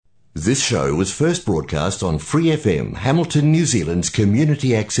This show was first broadcast on Free FM, Hamilton, New Zealand's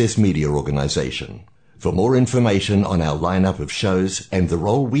community access media organisation. For more information on our lineup of shows and the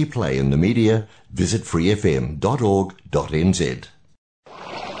role we play in the media, visit freefm.org.nz.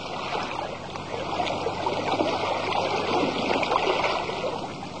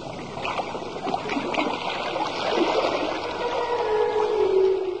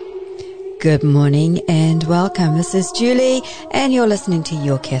 Good morning and welcome. This is Julie and you're listening to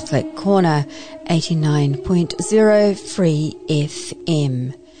Your Catholic Corner, 89.0 Free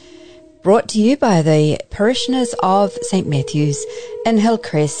FM. Brought to you by the parishioners of St. Matthew's in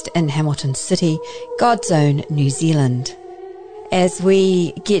Hillcrest in Hamilton City, God's Own, New Zealand. As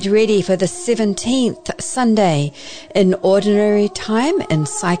we get ready for the 17th Sunday in Ordinary Time in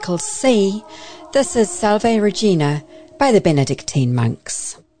Cycle C, this is Salve Regina by the Benedictine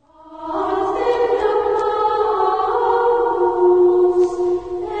monks.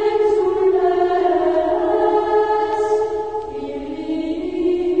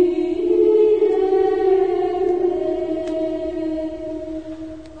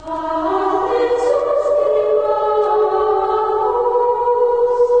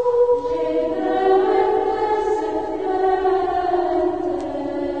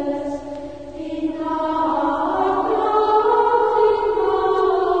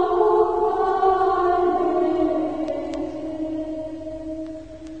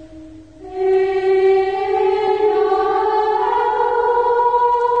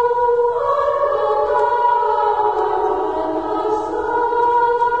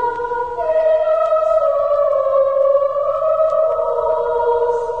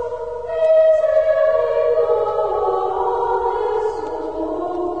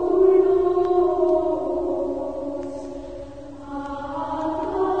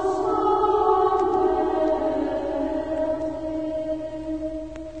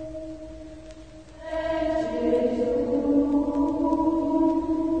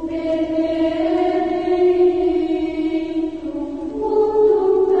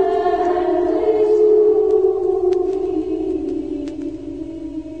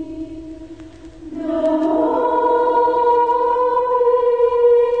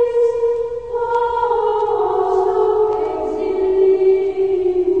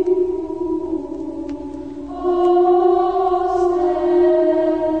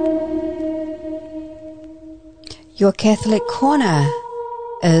 Your Catholic Corner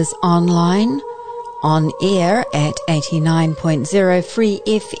is online, on air at 89.0 Free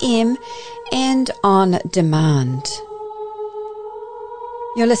FM and on demand.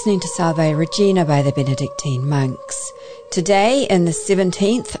 You're listening to Salve Regina by the Benedictine monks. Today, in the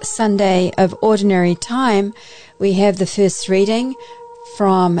 17th Sunday of Ordinary Time, we have the first reading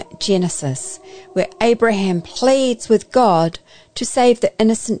from Genesis, where Abraham pleads with God to save the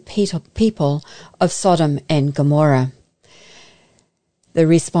innocent people of Sodom and Gomorrah. The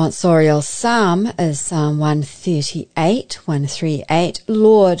responsorial psalm is Psalm 138.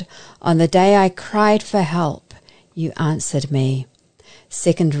 Lord, on the day I cried for help, you answered me.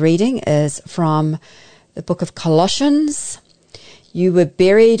 Second reading is from the book of Colossians. You were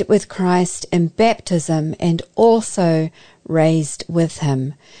buried with Christ in baptism and also raised with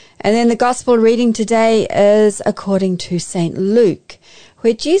him. And then the gospel reading today is according to St. Luke,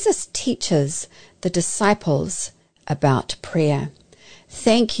 where Jesus teaches the disciples about prayer.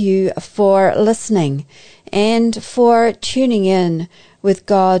 Thank you for listening and for tuning in with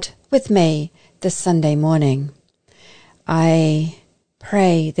God, with me, this Sunday morning. I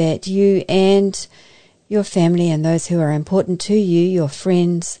pray that you and your family and those who are important to you, your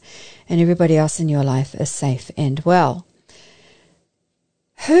friends, and everybody else in your life is safe and well.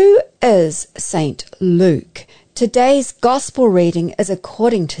 Who is St. Luke? Today's gospel reading is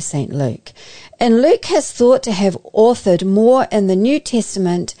according to St. Luke, and Luke has thought to have authored more in the New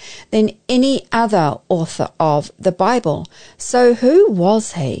Testament than any other author of the Bible. So who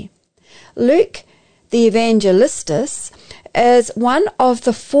was he? Luke, the Evangelistus, is one of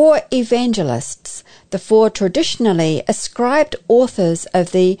the four evangelists, the four traditionally ascribed authors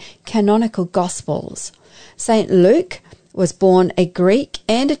of the canonical Gospels. St. Luke was born a Greek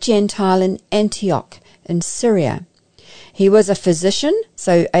and a Gentile in Antioch in Syria. He was a physician,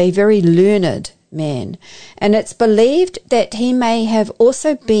 so a very learned man, and it's believed that he may have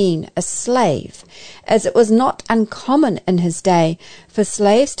also been a slave, as it was not uncommon in his day for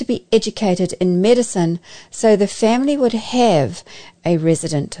slaves to be educated in medicine, so the family would have a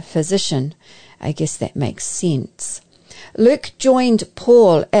resident physician. I guess that makes sense. Luke joined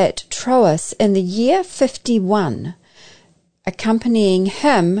Paul at Troas in the year 51, accompanying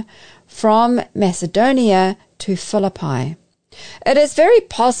him from Macedonia to Philippi. It is very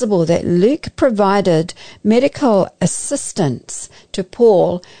possible that Luke provided medical assistance to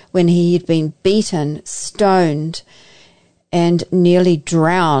Paul when he had been beaten, stoned, and nearly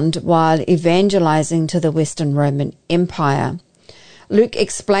drowned while evangelizing to the Western Roman Empire. Luke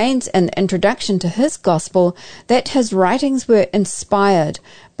explains in the introduction to his gospel that his writings were inspired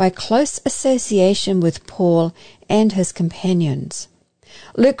by close association with Paul and his companions.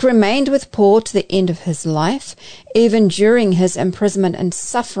 Luke remained with Paul to the end of his life, even during his imprisonment and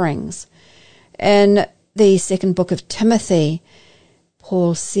sufferings. In the second book of Timothy,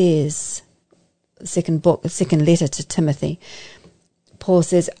 Paul says, second letter to Timothy, Paul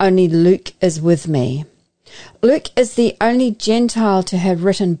says, "Only Luke is with me." Luke is the only Gentile to have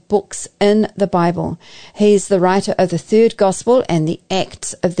written books in the Bible. He is the writer of the third gospel and the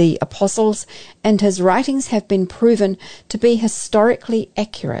Acts of the Apostles, and his writings have been proven to be historically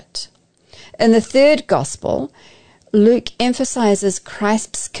accurate. In the third gospel, Luke emphasizes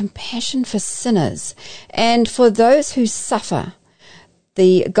Christ's compassion for sinners and for those who suffer.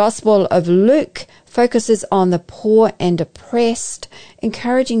 The Gospel of Luke focuses on the poor and oppressed,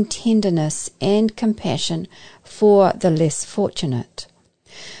 encouraging tenderness and compassion for the less fortunate.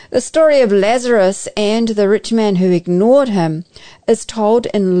 The story of Lazarus and the rich man who ignored him is told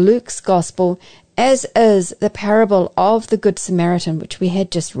in Luke's Gospel, as is the parable of the Good Samaritan, which we had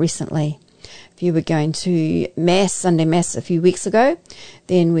just recently. If you were going to Sunday Mass a few weeks ago,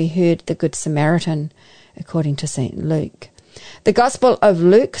 then we heard the Good Samaritan according to St. Luke. The Gospel of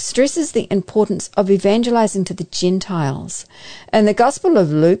Luke stresses the importance of evangelizing to the Gentiles. In the Gospel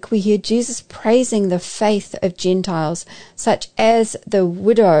of Luke, we hear Jesus praising the faith of Gentiles, such as the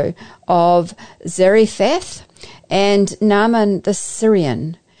widow of Zarephath and Naaman the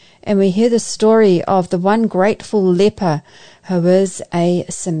Syrian. And we hear the story of the one grateful leper who is a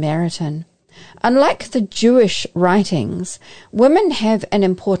Samaritan. Unlike the Jewish writings, women have an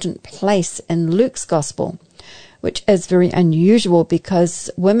important place in Luke's Gospel, which is very unusual because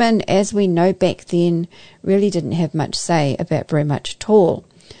women, as we know back then, really didn't have much say about very much at all.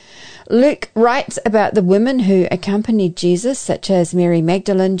 Luke writes about the women who accompanied Jesus, such as Mary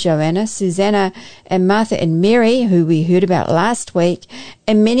Magdalene, Joanna, Susanna, and Martha and Mary, who we heard about last week,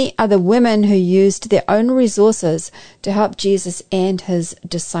 and many other women who used their own resources to help Jesus and his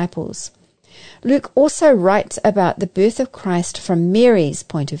disciples. Luke also writes about the birth of Christ from Mary's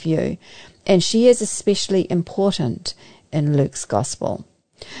point of view, and she is especially important in Luke's Gospel.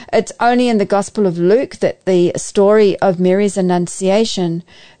 It's only in the Gospel of Luke that the story of Mary's Annunciation,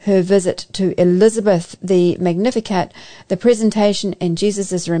 her visit to Elizabeth the Magnificat, the presentation, and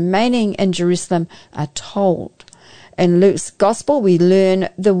Jesus' remaining in Jerusalem are told. In Luke's Gospel, we learn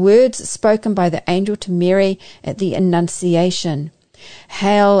the words spoken by the angel to Mary at the Annunciation.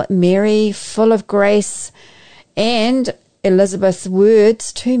 "Hail Mary, full of grace," and Elizabeth's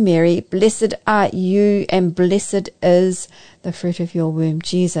words to Mary, "Blessed are you, and blessed is the fruit of your womb,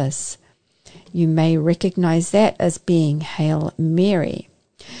 Jesus." You may recognize that as being Hail Mary.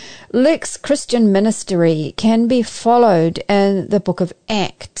 Luke's Christian ministry can be followed in the book of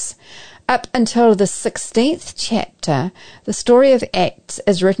Acts. Up until the 16th chapter, the story of Acts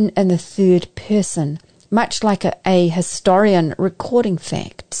is written in the third person, much like a historian recording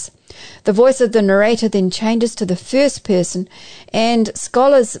facts. The voice of the narrator then changes to the first person, and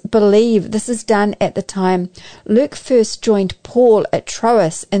scholars believe this is done at the time Luke first joined Paul at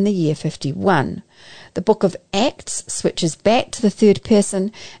Troas in the year 51. The book of Acts switches back to the third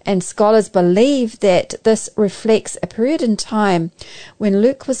person, and scholars believe that this reflects a period in time when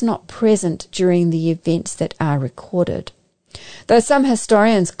Luke was not present during the events that are recorded. Though some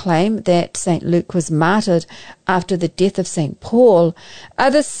historians claim that St. Luke was martyred after the death of St. Paul,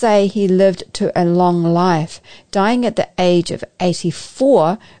 others say he lived to a long life, dying at the age of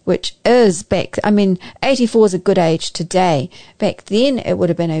 84, which is 84 is a good age today. Back then, it would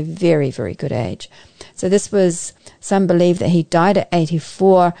have been a very, very good age. So some believe that he died at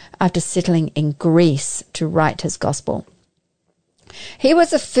 84 after settling in Greece to write his gospel. He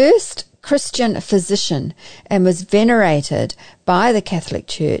was the first Christian physician and was venerated by the Catholic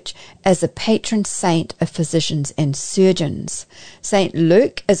Church as the patron saint of physicians and surgeons. St.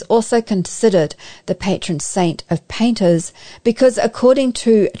 Luke is also considered the patron saint of painters because, according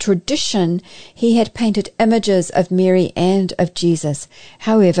to tradition, he had painted images of Mary and of Jesus.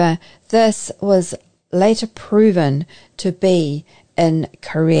 However, this was later proven to be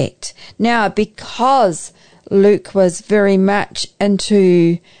incorrect. Now, because Luke was very much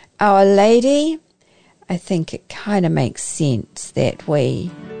into Our Lady, I think it kind of makes sense that we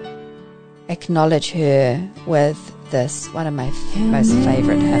acknowledge her with this, one of my most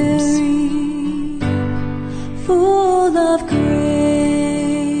favourite hymns. full of grace.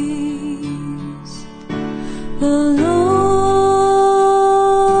 The Lord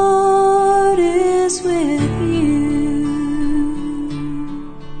is with you.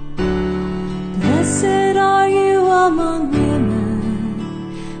 Blessed are you among women,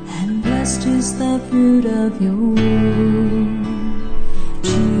 and blessed is the fruit of your womb,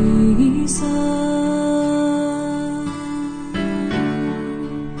 Jesus.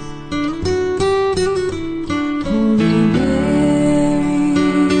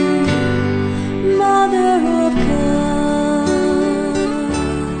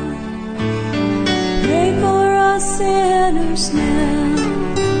 Sinners now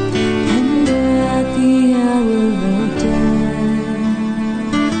and at the hour of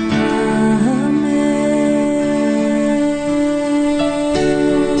death. Amen.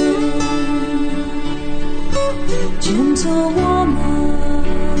 Gentle woman,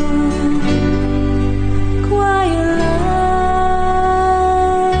 quiet light,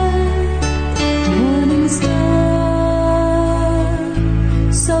 morning star,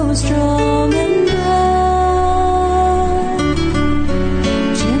 so strong and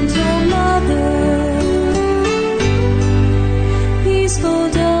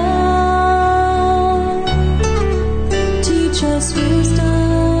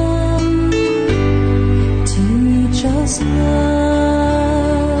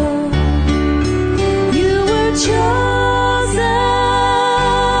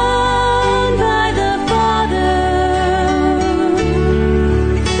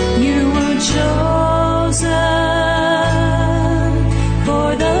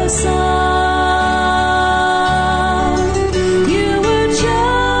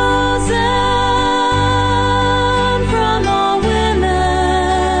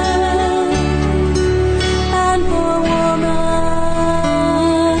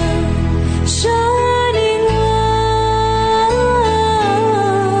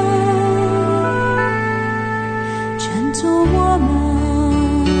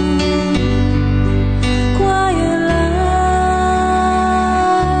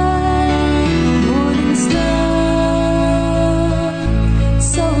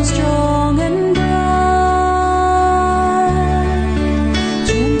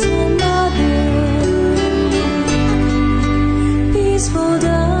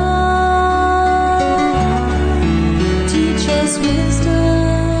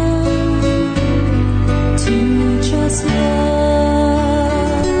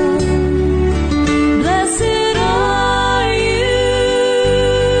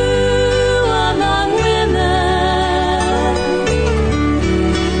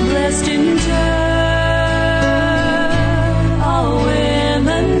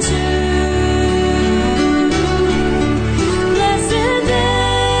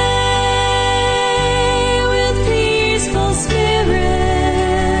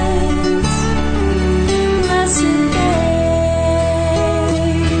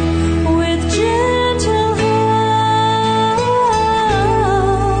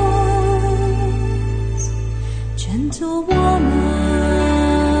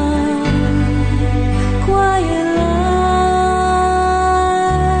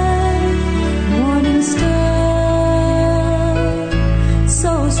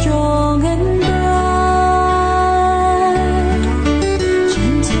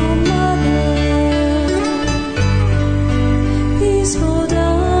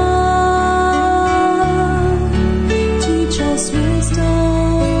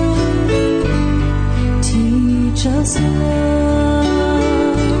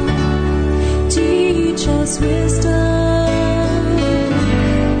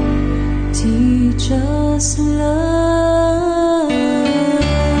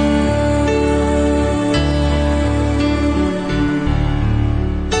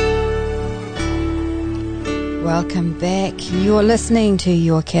Welcome back. You're listening to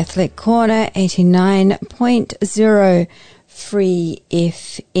Your Catholic Corner, 89.0 Free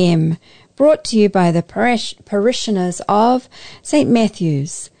FM, brought to you by the parishioners of St.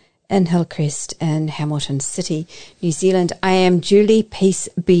 Matthew's in Hillcrest in Hamilton City, New Zealand. I am Julie. Peace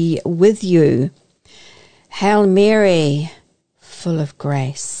be with you. Hail Mary, full of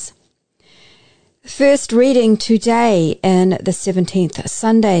grace. First reading today in the 17th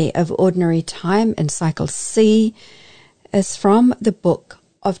Sunday of Ordinary Time in Cycle C is from the book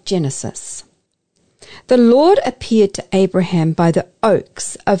of Genesis. The Lord appeared to Abraham by the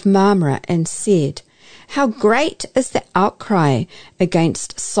oaks of Mamre and said, "How great is the outcry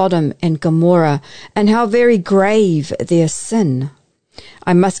against Sodom and Gomorrah, and how very grave their sin.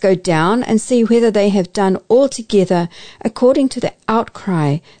 I must go down and see whether they have done altogether according to the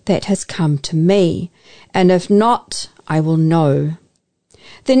outcry that has come to me, and if not, I will know."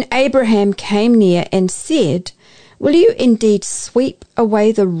 Then Abraham came near and said, "Will you indeed sweep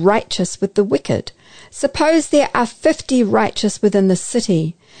away the righteous with the wicked? Suppose there are 50 righteous within the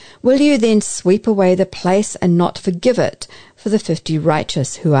city. Will you then sweep away the place and not forgive it for the 50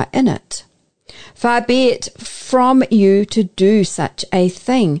 righteous who are in it? Far be it from you to do such a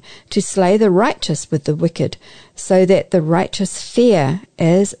thing, to slay the righteous with the wicked, so that the righteous fare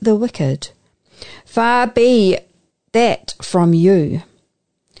as the wicked. Far be that from you.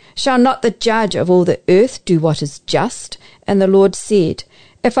 Shall not the judge of all the earth do what is just?" And the Lord said,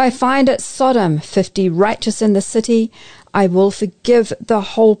 "If I find at Sodom 50 righteous in the city, I will forgive the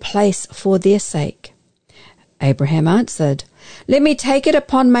whole place for their sake." Abraham answered, "Let me take it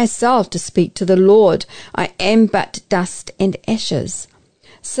upon myself to speak to the Lord. I am but dust and ashes.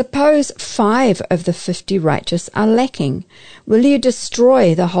 Suppose 5 of the 50 righteous are lacking. Will you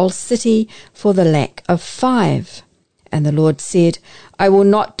destroy the whole city for the lack of 5? And the Lord said, "I will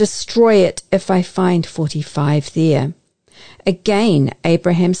not destroy it if I find 45 there." Again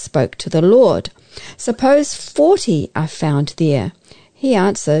Abraham spoke to the Lord, "Suppose 40 are found there." He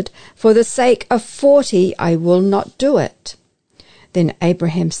answered, "For the sake of 40 I will not do it." Then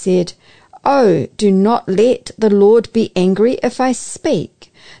Abraham said, "Oh, do not let the Lord be angry if I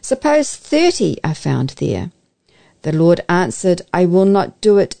speak. Suppose 30 are found there." The Lord answered, "I will not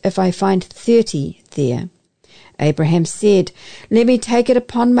do it if I find 30 there." Abraham said, "Let me take it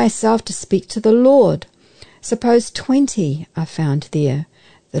upon myself to speak to the Lord. Suppose 20 are found there."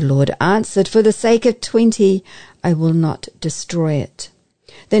 The Lord answered, "For the sake of 20, I will not destroy it."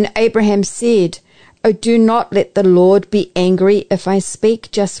 Then Abraham said, "Oh, do not let the Lord be angry if I speak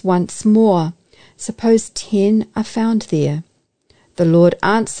just once more. Suppose 10 are found there." The Lord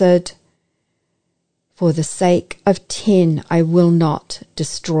answered, "For the sake of 10, I will not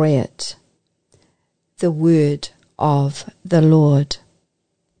destroy it." The word of the Lord.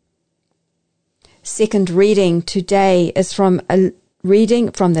 Second reading today is from a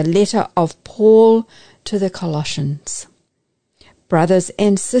reading from the letter of Paul to the Colossians. Brothers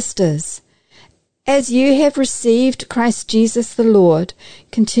and sisters, as you have received Christ Jesus the Lord,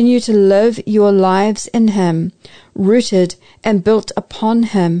 continue to live your lives in Him, rooted and built upon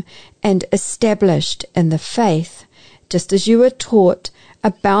Him and established in the faith, just as you were taught,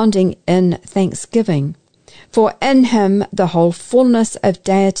 abounding in thanksgiving. For in Him the whole fullness of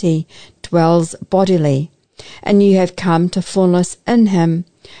deity dwells bodily, and you have come to fullness in Him,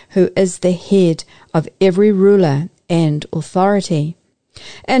 who is the head of every ruler and authority.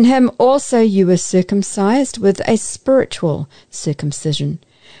 In Him also you were circumcised with a spiritual circumcision,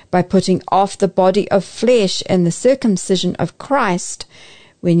 by putting off the body of flesh in the circumcision of Christ.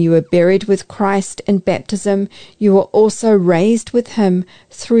 When you were buried with Christ in baptism, you were also raised with Him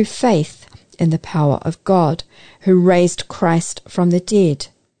through faith in the power of God, who raised Christ from the dead.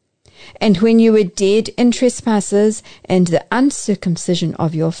 And when you were dead in trespasses and the uncircumcision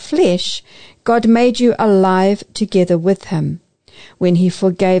of your flesh, God made you alive together with Him, when He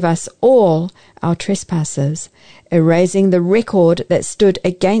forgave us all our trespasses, erasing the record that stood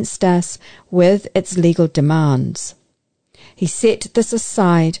against us with its legal demands. He set this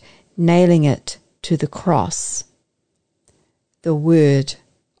aside, nailing it to the cross. The word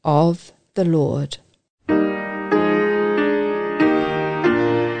of the Lord.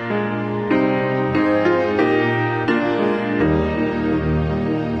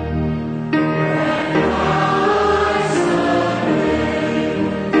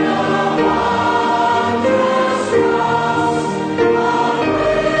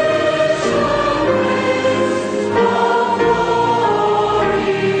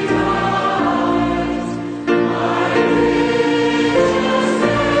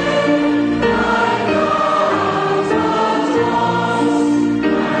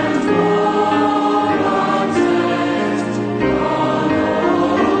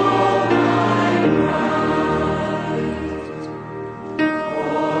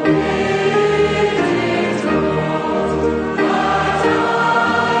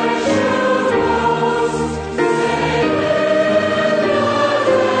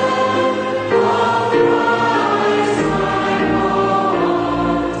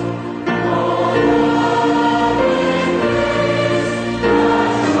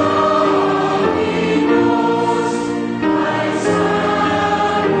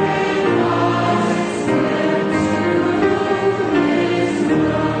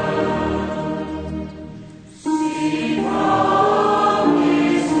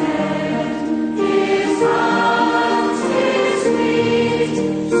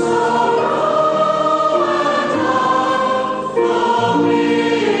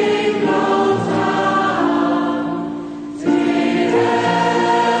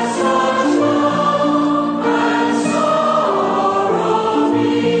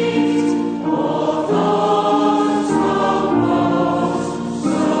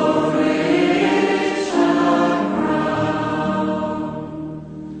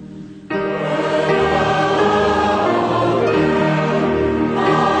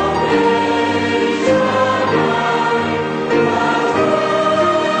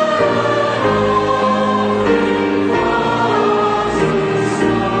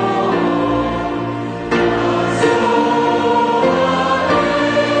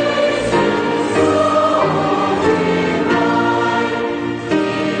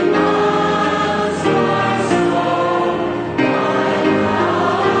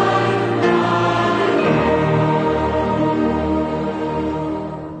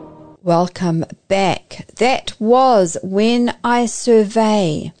 Welcome back. That was When I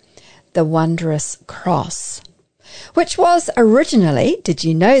Survey the Wondrous Cross, which was originally, did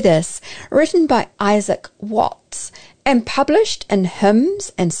you know this, written by Isaac Watts and published in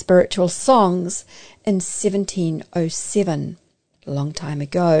Hymns and Spiritual Songs in 1707, a long time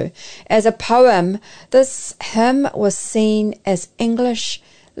ago. As a poem, this hymn was seen as English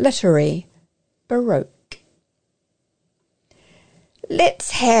literary Baroque.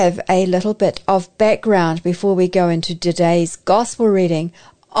 Let's have a little bit of background before we go into today's gospel reading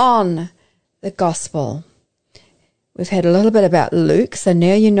on the gospel. We've had a little bit about Luke, so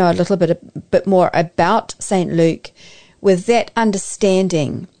now you know a little bit more about St. Luke. With that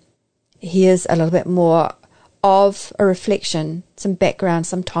understanding, here's a little bit more of a reflection, some background,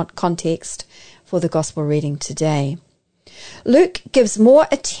 some context for the gospel reading today. Luke gives more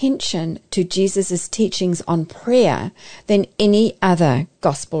attention to Jesus' teachings on prayer than any other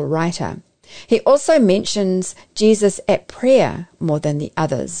gospel writer. He also mentions Jesus at prayer more than the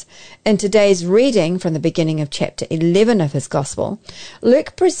others. In today's reading from the beginning of chapter 11 of his gospel,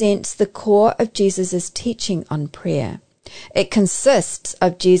 Luke presents the core of Jesus' teaching on prayer. It consists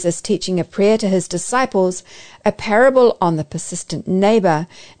of Jesus teaching a prayer to his disciples, a parable on the persistent neighbor,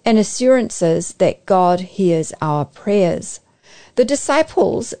 and assurances that God hears our prayers. The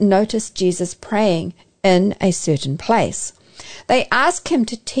disciples notice Jesus praying in a certain place. They ask him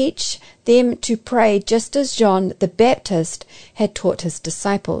to teach them to pray just as John the Baptist had taught his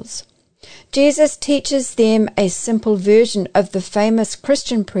disciples. Jesus teaches them a simple version of the famous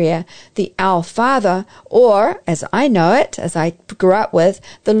Christian prayer, the Our Father, or, as I know it, as I grew up with,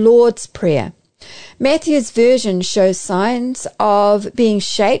 the Lord's Prayer. Matthew's version shows signs of being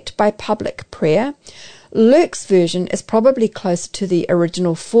shaped by public prayer. Luke's version is probably closer to the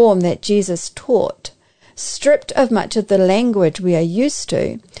original form that Jesus taught. Stripped of much of the language we are used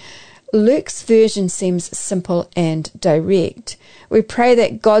to, Luke's version seems simple and direct. We pray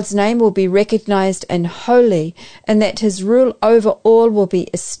that God's name will be recognized and holy, and that his rule over all will be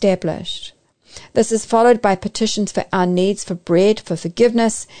established. This is followed by petitions for our needs for bread, for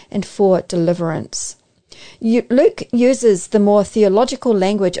forgiveness, and for deliverance. Luke uses the more theological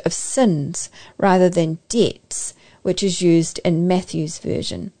language of sins rather than debts, which is used in Matthew's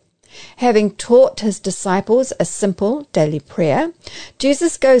version. Having taught his disciples a simple daily prayer,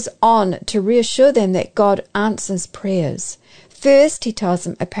 Jesus goes on to reassure them that God answers prayers. First, he tells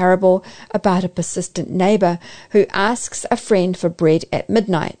them a parable about a persistent neighbor who asks a friend for bread at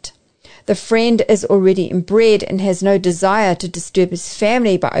midnight. The friend is already in bed and has no desire to disturb his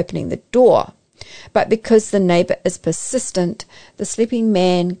family by opening the door. But because the neighbor is persistent, the sleeping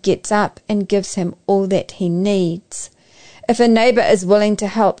man gets up and gives him all that he needs. If a neighbor is willing to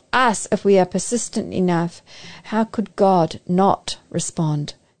help us if we are persistent enough, how could God not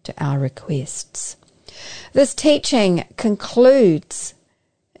respond to our requests? This teaching concludes,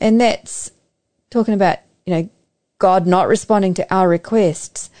 and that's talking about, God not responding to our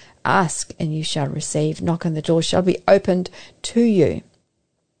requests. Ask and you shall receive. Knock and the door shall be opened to you.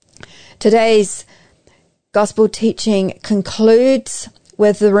 Today's gospel teaching concludes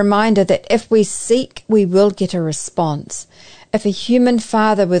with the reminder that if we seek, we will get a response. If a human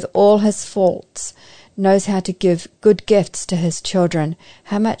father with all his faults knows how to give good gifts to his children,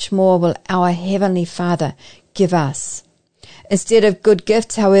 how much more will our Heavenly Father give us? Instead of good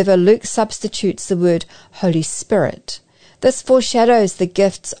gifts, however, Luke substitutes the word Holy Spirit. This foreshadows the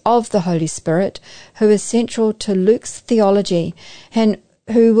gifts of the Holy Spirit, who is central to Luke's theology and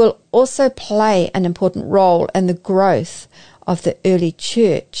who will also play an important role in the growth of the early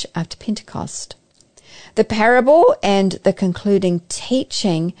church after Pentecost. The parable and the concluding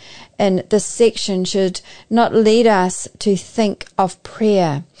teaching in this section should not lead us to think of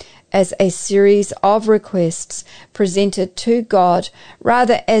prayer as a series of requests presented to God,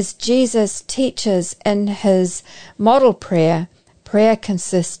 rather as Jesus teaches in his model prayer. Prayer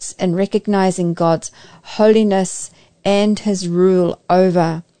consists in recognizing God's holiness and his rule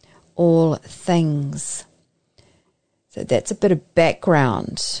over all things. So that's a bit of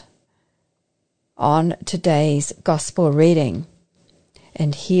background on today's gospel reading.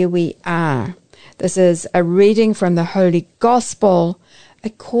 And here we are. This is a reading from the Holy Gospel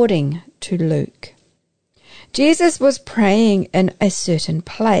according to Luke. Jesus was praying in a certain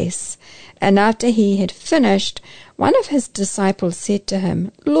place, and after he had finished, one of his disciples said to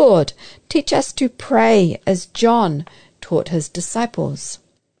him, "Lord, teach us to pray as John taught his disciples."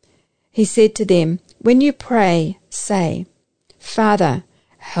 He said to them, "When you pray, say, 'Father,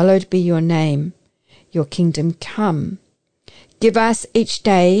 hallowed be your name. Your kingdom come. Give us each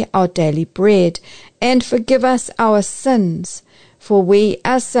day our daily bread, and forgive us our sins, For we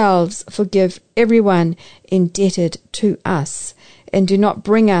ourselves forgive everyone indebted to us, and do not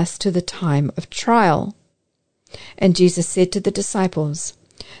bring us to the time of trial." And Jesus said to the disciples,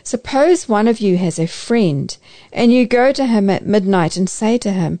 "Suppose one of you has a friend, and you go to him at midnight and say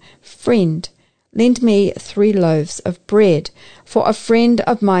to him, 'Friend, lend me 3 loaves of bread, for a friend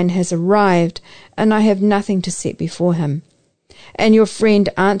of mine has arrived, and I have nothing to set before him.' And your friend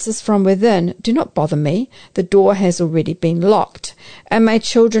answers from within, 'Do not bother me, the door has already been locked, and my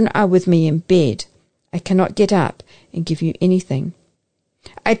children are with me in bed. I cannot get up and give you anything.'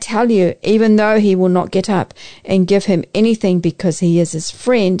 I tell you, even though he will not get up and give him anything because he is his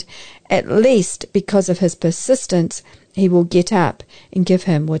friend, at least because of his persistence, he will get up and give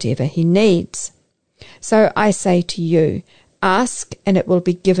him whatever he needs. So I say to you, ask and it will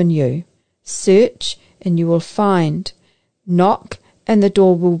be given you. Search and you will find. Knock and the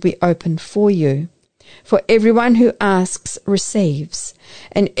door will be opened for you. For everyone who asks receives,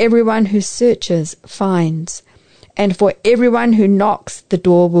 and everyone who searches finds. And for everyone who knocks, the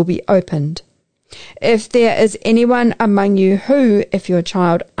door will be opened. If there is anyone among you who, if your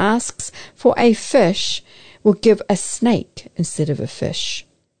child asks for a fish, will give a snake instead of a fish,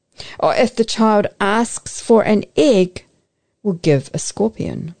 or if the child asks for an egg, will give a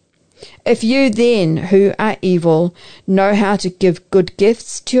scorpion. If you then, who are evil, know how to give good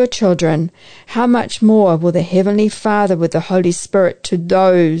gifts to your children, how much more will the Heavenly Father with the Holy Spirit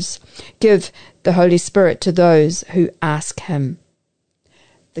give the Holy Spirit to those who ask him."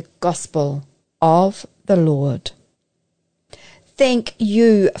 The Gospel of the Lord. Thank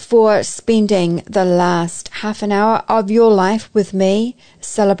you for spending the last half an hour of your life with me,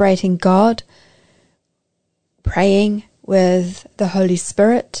 celebrating God, praying with the Holy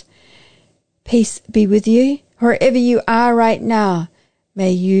Spirit. Peace be with you. Wherever you are right now,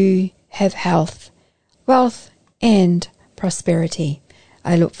 may you have health, wealth, and prosperity.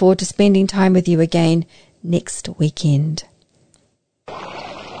 I look forward to spending time with you again next weekend.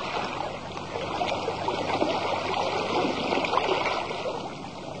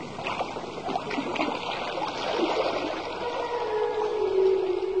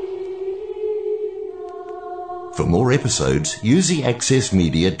 For more episodes, use the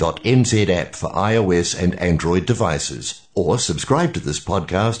accessmedia.nz app for iOS and Android devices, or subscribe to this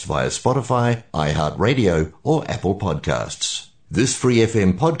podcast via Spotify, iHeartRadio, or Apple Podcasts. This Free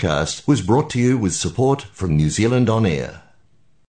FM podcast was brought to you with support from New Zealand On Air.